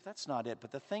night's sleep. That's not it.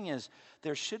 But the thing is,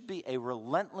 there should be a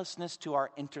relentlessness to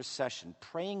our intercession,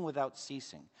 praying without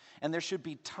ceasing. And there should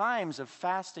be times of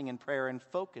fasting and prayer and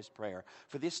focused prayer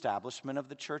for the establishment of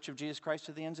the Church of Jesus Christ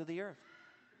to the ends of the earth.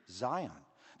 Zion.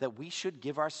 That we should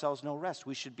give ourselves no rest.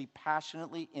 We should be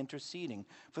passionately interceding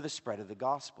for the spread of the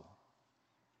gospel.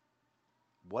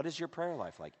 What is your prayer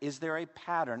life like? Is there a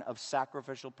pattern of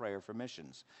sacrificial prayer for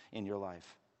missions in your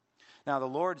life? Now, the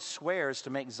Lord swears to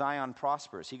make Zion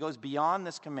prosperous. He goes beyond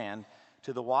this command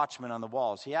to the watchmen on the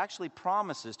walls. He actually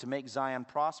promises to make Zion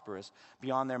prosperous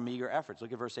beyond their meager efforts.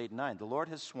 Look at verse 8 and 9. The Lord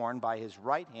has sworn by his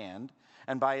right hand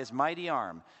and by his mighty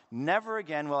arm, never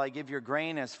again will I give your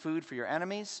grain as food for your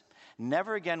enemies.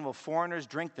 Never again will foreigners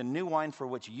drink the new wine for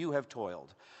which you have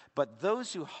toiled. But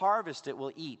those who harvest it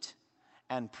will eat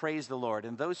and praise the Lord.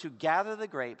 And those who gather the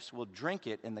grapes will drink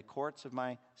it in the courts of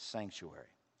my sanctuary.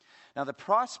 Now, the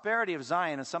prosperity of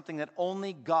Zion is something that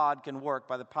only God can work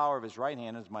by the power of his right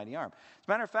hand and his mighty arm. As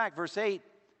a matter of fact, verse 8,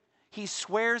 he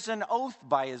swears an oath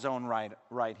by his own right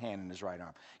hand and his right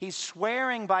arm. He's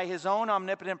swearing by his own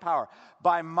omnipotent power.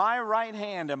 By my right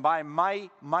hand and by my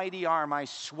mighty arm, I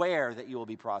swear that you will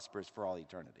be prosperous for all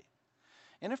eternity.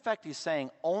 In effect, he's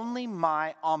saying, only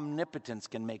my omnipotence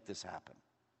can make this happen.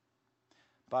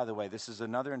 By the way, this is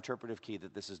another interpretive key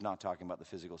that this is not talking about the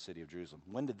physical city of Jerusalem.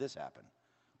 When did this happen?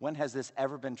 When has this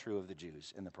ever been true of the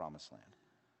Jews in the Promised Land?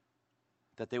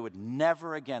 That they would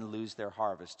never again lose their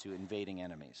harvest to invading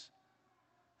enemies.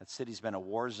 That city's been a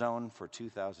war zone for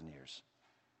 2,000 years.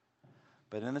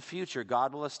 But in the future,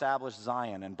 God will establish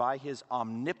Zion, and by his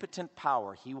omnipotent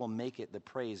power, he will make it the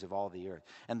praise of all the earth.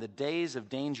 And the days of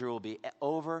danger will be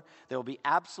over. There will be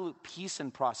absolute peace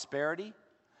and prosperity.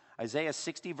 Isaiah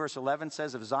 60 verse 11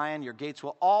 says of Zion, your gates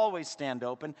will always stand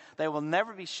open. They will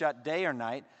never be shut day or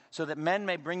night, so that men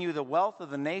may bring you the wealth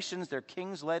of the nations, their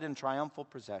kings led in triumphal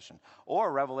procession.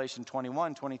 Or Revelation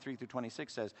 21, 23 through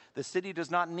 26 says, the city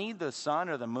does not need the sun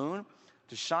or the moon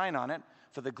to shine on it,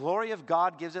 for the glory of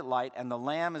God gives it light, and the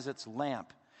Lamb is its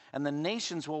lamp. And the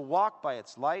nations will walk by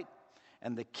its light,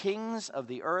 and the kings of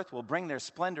the earth will bring their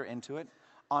splendor into it.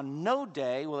 On no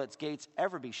day will its gates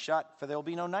ever be shut, for there will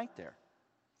be no night there.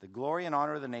 The glory and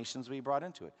honor of the nations will be brought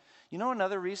into it. You know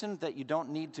another reason that you don't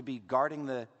need to be guarding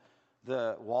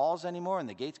the walls anymore and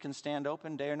the gates can stand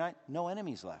open day or night? No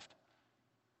enemies left.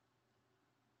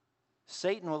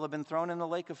 Satan will have been thrown in the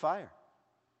lake of fire.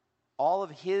 All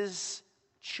of his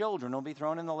children will be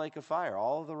thrown in the lake of fire.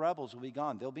 All of the rebels will be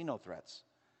gone. There'll be no threats.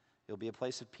 It'll be a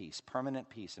place of peace, permanent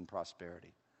peace and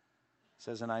prosperity. It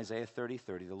says in Isaiah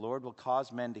 30:30, the Lord will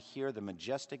cause men to hear the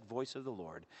majestic voice of the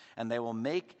Lord, and they will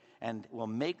make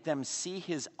them see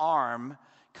his arm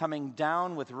coming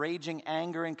down with raging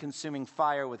anger and consuming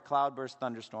fire, with cloudburst,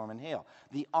 thunderstorm, and hail.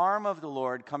 The arm of the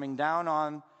Lord coming down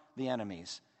on the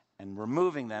enemies and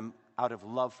removing them out of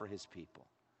love for his people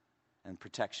and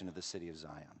protection of the city of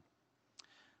Zion.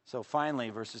 So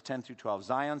finally, verses 10 through 12,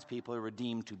 Zion's people are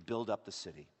redeemed to build up the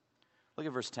city. Look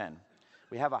at verse 10.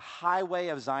 We have a highway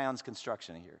of Zion's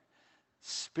construction here.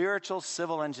 Spiritual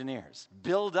civil engineers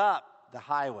build up the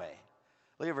highway.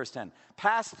 Look at verse 10.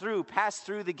 Pass through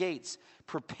the gates.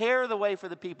 Prepare the way for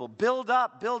the people. Build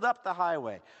up the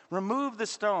highway. Remove the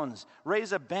stones.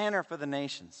 Raise a banner for the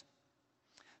nations.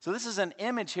 So this is an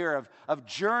image here of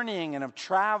journeying and of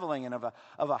traveling and of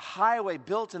a highway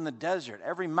built in the desert.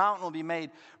 Every mountain will be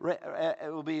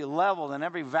it will be leveled, and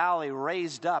every valley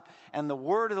raised up. And the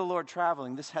word of the Lord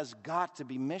traveling. This has got to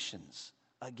be missions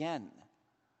again.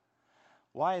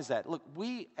 Why is that? Look,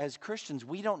 we as Christians,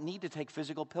 we don't need to take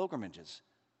physical pilgrimages.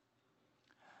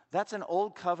 That's an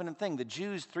old covenant thing. The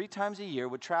Jews 3 times a year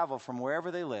would travel from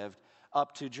wherever they lived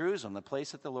up to Jerusalem, the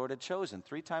place that the Lord had chosen.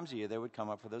 3 times a year they would come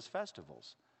up for those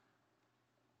festivals.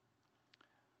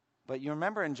 But you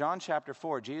remember in John chapter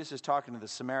 4, Jesus is talking to the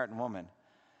Samaritan woman,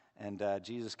 and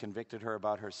Jesus convicted her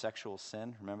about her sexual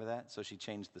sin. Remember that? So she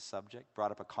changed the subject,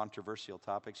 brought up a controversial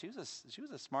topic. She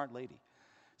was a smart lady.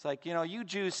 It's like, you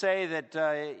Jews say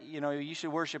that, you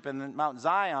should worship in Mount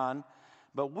Zion,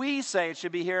 but we say it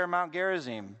should be here in Mount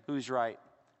Gerizim. Who's right?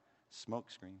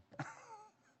 Smoke screen.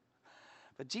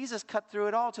 But Jesus cut through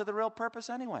it all to the real purpose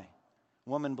anyway.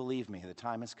 Woman, believe me, the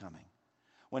time is coming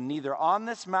when neither on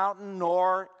this mountain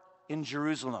nor in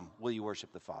Jerusalem will you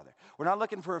worship the Father. We're not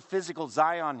looking for a physical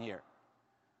Zion here.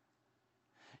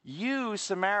 You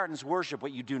Samaritans worship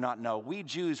what you do not know. We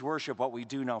Jews worship what we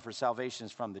do know, for salvation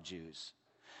is from the Jews.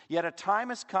 Yet a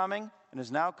time is coming, and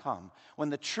has now come, when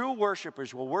the true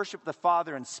worshipers will worship the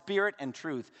Father in spirit and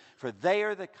truth, for they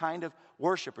are the kind of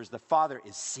worshipers the Father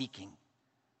is seeking.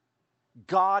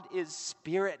 God is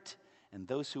spirit, and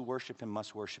those who worship him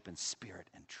must worship in spirit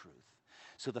and truth.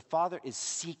 So the Father is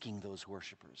seeking those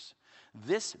worshipers.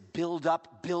 This build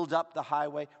up the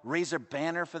highway, raise a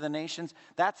banner for the nations,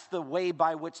 that's the way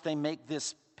by which they make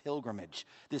this pilgrimage,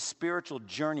 this spiritual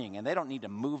journeying, and they don't need to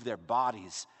move their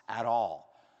bodies at all.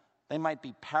 They might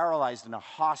be paralyzed in a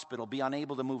hospital, be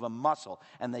unable to move a muscle,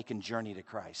 and they can journey to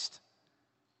Christ.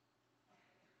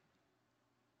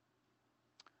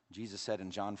 Jesus said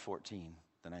in John 14,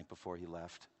 the night before he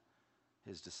left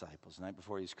his disciples, the night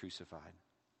before he was crucified,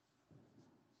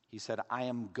 he said, I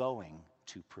am going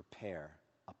to prepare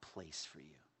a place for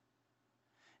you.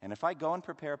 And if I go and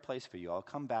prepare a place for you, I'll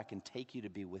come back and take you to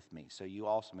be with me, so you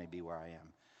also may be where I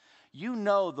am. You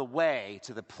know the way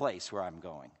to the place where I'm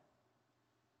going.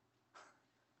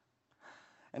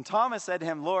 And Thomas said to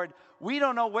him, Lord, we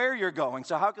don't know where you're going,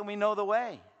 so how can we know the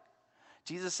way?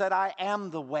 Jesus said, I am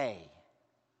the way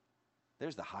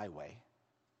There's the highway.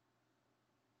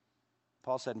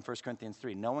 Paul said in 1 Corinthians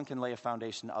 3, no one can lay a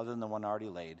foundation other than the one already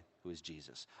laid, who is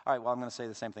Jesus. All right, well, I'm going to say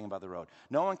the same thing about the road.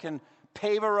 No one can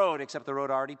pave a road except the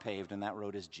road already paved, and that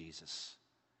road is Jesus.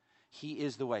 He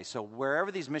is the way. So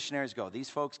wherever these missionaries go, these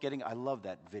folks I love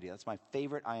that video. That's my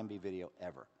favorite IMB video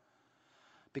ever.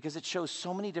 Because it shows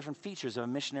so many different features of a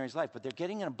missionary's life. But they're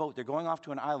getting in a boat. They're going off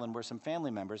to an island where some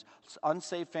family members,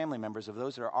 unsaved family members of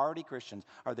those that are already Christians,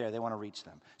 are there. They want to reach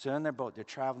them. So in their boat, they're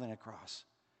traveling across.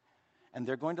 And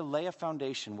they're going to lay a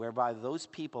foundation whereby those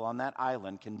people on that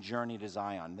island can journey to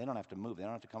Zion. They don't have to move. They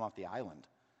don't have to come off the island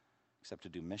except to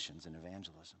do missions and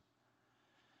evangelism.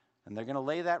 And they're going to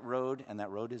lay that road, and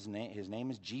that road, his name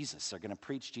is Jesus. They're going to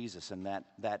preach Jesus, and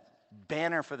that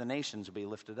banner for the nations will be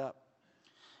lifted up.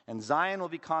 And Zion will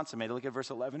be consummated. Look at verse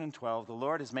 11 and 12. The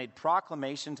Lord has made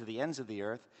proclamation to the ends of the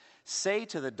earth. Say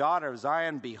to the daughter of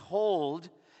Zion, behold,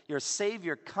 your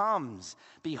Savior comes.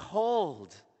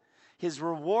 Behold, his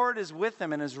reward is with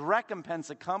him, and his recompense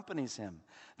accompanies him.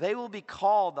 They will be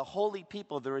called the holy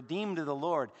people, the redeemed of the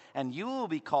Lord, and you will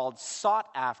be called sought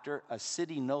after, a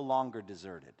city no longer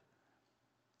deserted.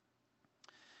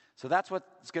 So that's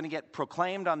what's going to get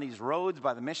proclaimed on these roads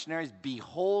by the missionaries.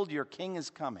 Behold, your king is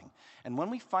coming. And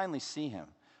when we finally see him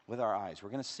with our eyes,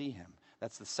 we're going to see him.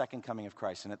 That's the second coming of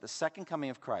Christ. And at the second coming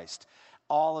of Christ,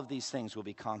 all of these things will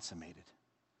be consummated.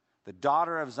 The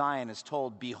daughter of Zion is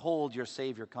told, behold, your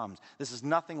Savior comes. This is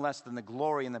nothing less than the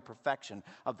glory and the perfection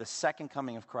of the second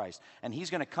coming of Christ. And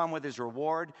he's going to come with his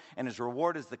reward, and his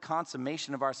reward is the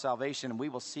consummation of our salvation, and we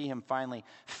will see him finally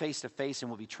face to face,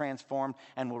 and will be transformed,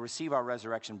 and will receive our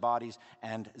resurrection bodies,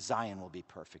 and Zion will be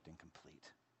perfect and complete.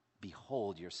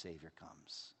 Behold, your Savior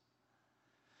comes.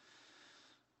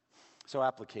 So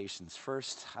applications.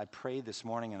 First, I pray this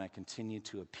morning and I continue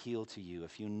to appeal to you.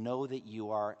 If you know that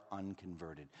you are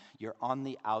unconverted, you're on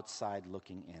the outside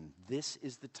looking in. This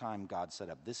is the time God set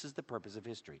up. This is the purpose of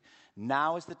history.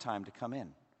 Now is the time to come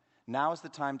in. Now is the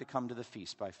time to come to the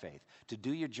feast by faith, to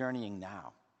do your journeying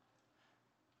now.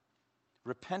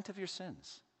 Repent of your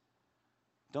sins.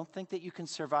 Don't think that you can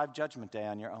survive Judgment Day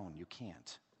on your own. You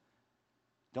can't.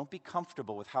 Don't be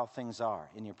comfortable with how things are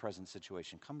in your present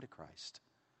situation. Come to Christ.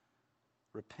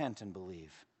 Repent and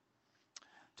believe.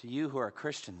 To you who are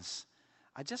Christians,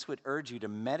 I just would urge you to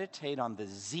meditate on the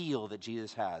zeal that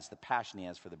Jesus has, the passion he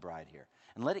has for the bride here,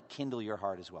 and let it kindle your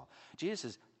heart as well. Jesus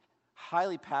is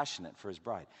highly passionate for his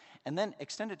bride. And then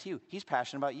extend it to you. He's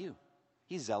passionate about you.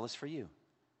 He's zealous for you.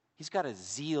 He's got a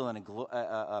zeal and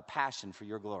a passion for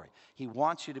your glory. He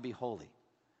wants you to be holy.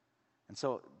 And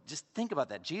so just think about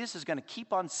that. Jesus is going to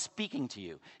keep on speaking to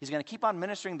you. He's going to keep on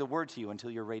ministering the word to you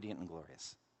until you're radiant and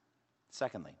glorious.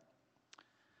 Secondly,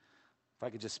 if I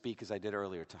could just speak as I did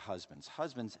earlier to husbands.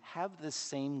 Husbands, have the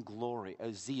same glory,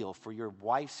 a zeal for your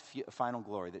wife's final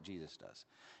glory that Jesus does.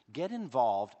 Get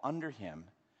involved under him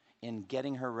in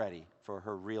getting her ready for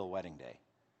her real wedding day.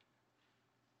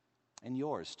 And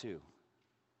yours too.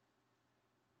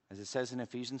 As it says in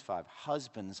Ephesians 5,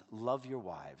 husbands, love your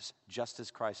wives, just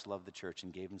as Christ loved the church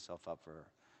and gave himself up for her,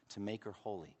 to make her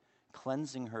holy,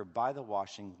 cleansing her by the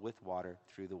washing with water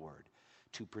through the word,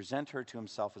 to present her to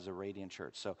himself as a radiant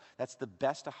church. So that's the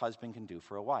best a husband can do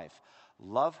for a wife.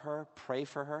 Love her, pray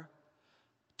for her,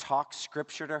 talk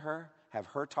scripture to her, have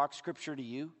her talk scripture to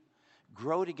you.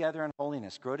 Grow together in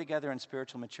holiness, grow together in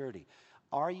spiritual maturity.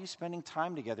 Are you spending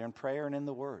time together in prayer and in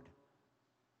the word?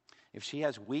 If she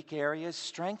has weak areas,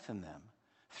 strengthen them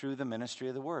through the ministry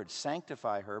of the word.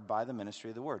 Sanctify her by the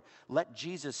ministry of the word. Let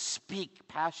Jesus speak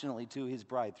passionately to his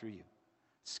bride through you.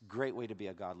 It's a great way to be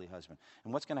a godly husband.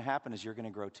 And what's going to happen is you're going to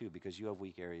grow too, because you have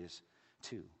weak areas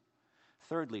too.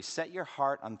 Thirdly, set your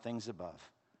heart on things above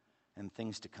and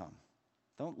things to come.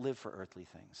 Don't live for earthly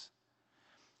things.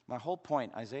 My whole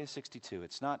point, Isaiah 62,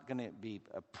 it's not going to be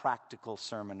a practical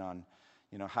sermon on,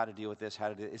 how to deal with this,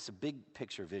 it's a big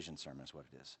picture vision sermon is what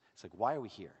it is. It's like, why are we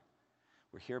here?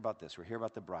 We're here about this. We're here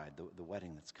about the bride, the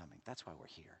wedding that's coming. That's why we're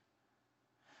here.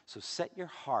 So set your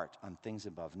heart on things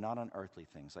above, not on earthly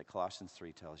things, like Colossians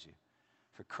 3 tells you.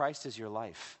 For Christ is your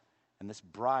life, and this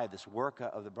bride, this work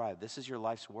of the bride, this is your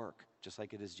life's work, just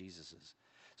like it is Jesus's.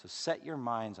 So set your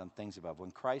minds on things above.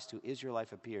 When Christ, who is your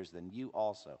life, appears, then you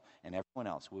also, and everyone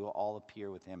else, we will all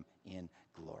appear with him in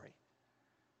glory.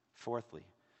 Fourthly,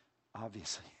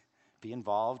 obviously, be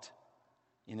involved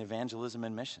in evangelism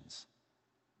and missions.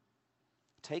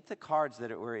 Take the cards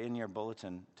that were in your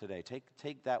bulletin today.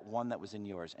 Take that one that was in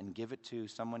yours and give it to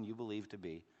someone you believe to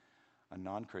be a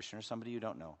non-Christian or somebody you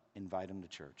don't know. Invite them to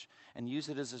church. And use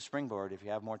it as a springboard if you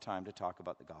have more time to talk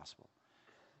about the gospel.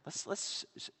 Let's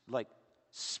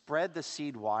spread the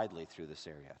seed widely through this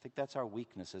area. I think that's our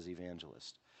weakness as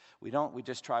evangelists. We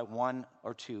just try one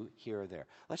or two here or there.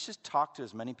 Let's just talk to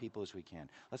as many people as we can.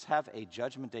 Let's have a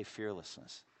Judgment Day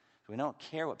fearlessness. We don't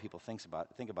care what people think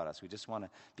about us. We just want to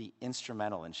be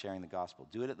instrumental in sharing the gospel.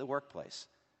 Do it at the workplace.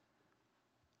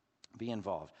 Be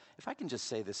involved. If I can just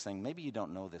say this thing, maybe you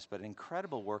don't know this, but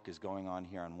incredible work is going on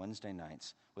here on Wednesday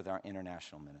nights with our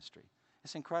international ministry.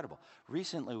 It's incredible.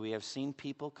 Recently, we have seen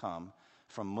people come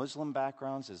from Muslim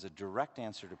backgrounds as a direct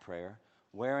answer to prayer,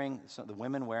 the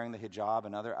women wearing the hijab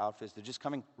and other outfits. They're just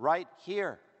coming right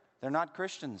here. They're not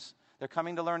Christians. They're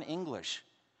coming to learn English.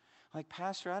 Like,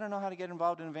 Pastor, I don't know how to get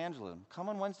involved in evangelism. Come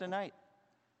on Wednesday night.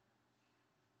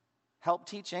 Help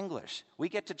teach English. We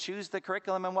get to choose the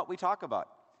curriculum and what we talk about.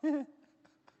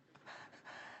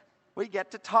 We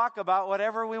get to talk about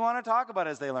whatever we want to talk about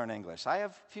as they learn English. I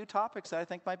have a few topics that I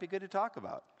think might be good to talk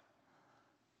about.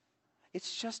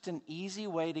 It's just an easy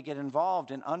way to get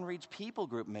involved in unreached people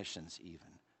group missions even.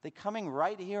 They're coming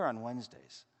right here on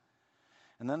Wednesdays.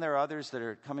 And then there are others that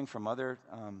are coming from other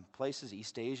places,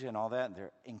 East Asia and all that. And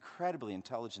they're incredibly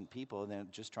intelligent people, and they're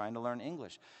just trying to learn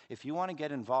English. If you want to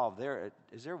get involved,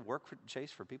 is there work,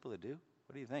 Chase, for people to do?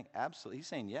 What do you think? Absolutely. He's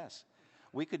saying yes.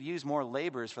 We could use more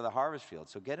laborers for the harvest field.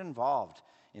 So get involved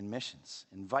in missions.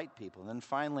 Invite people. And then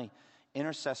finally,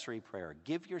 intercessory prayer.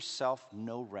 Give yourself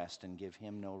no rest and give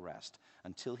him no rest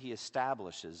until he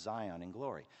establishes Zion in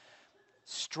glory.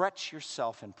 Stretch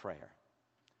yourself in prayer.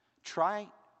 Try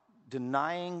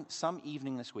denying some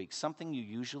evening this week, something you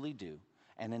usually do,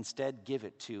 and instead give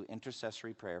it to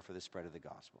intercessory prayer for the spread of the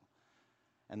gospel.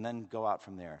 And then go out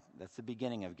from there. That's the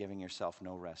beginning of giving yourself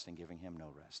no rest and giving him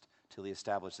no rest till he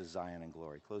establishes Zion in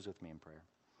glory. Close with me in prayer.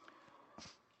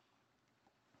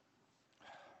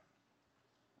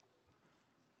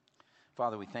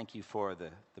 Father, we thank you for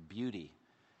the beauty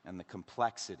and the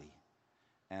complexity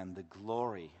and the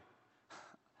glory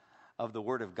of the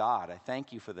Word of God. I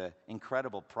thank you for the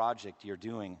incredible project you're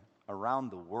doing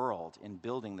around the world in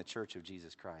building the Church of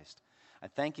Jesus Christ. I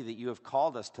thank you that you have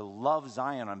called us to love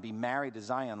Zion and be married to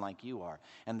Zion like you are,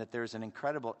 and that there's an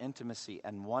incredible intimacy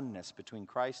and oneness between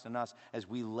Christ and us as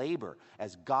we labor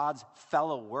as God's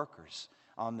fellow workers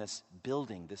on this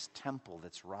building, this temple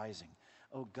that's rising.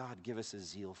 Oh God, give us a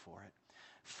zeal for it.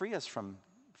 Free us from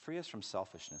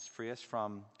selfishness. Free us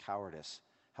from cowardice.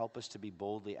 Help us to be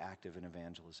boldly active in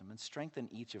evangelism, and strengthen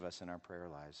each of us in our prayer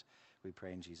lives. We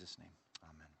pray in Jesus' name.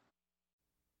 Amen.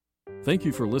 Thank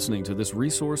you for listening to this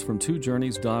resource from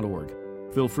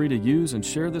twojourneys.org. Feel free to use and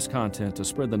share this content to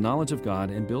spread the knowledge of God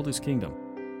and build his kingdom.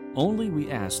 Only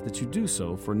we ask that you do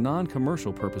so for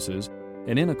non-commercial purposes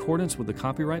and in accordance with the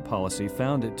copyright policy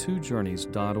found at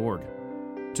twojourneys.org.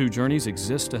 Two Journeys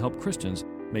exists to help Christians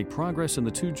make progress in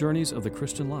the two journeys of the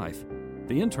Christian life,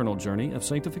 the internal journey of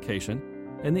sanctification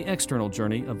and the external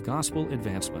journey of gospel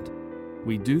advancement.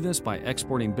 We do this by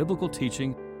exporting biblical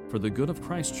teaching for the good of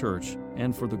Christ's church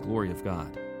and for the glory of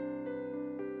God.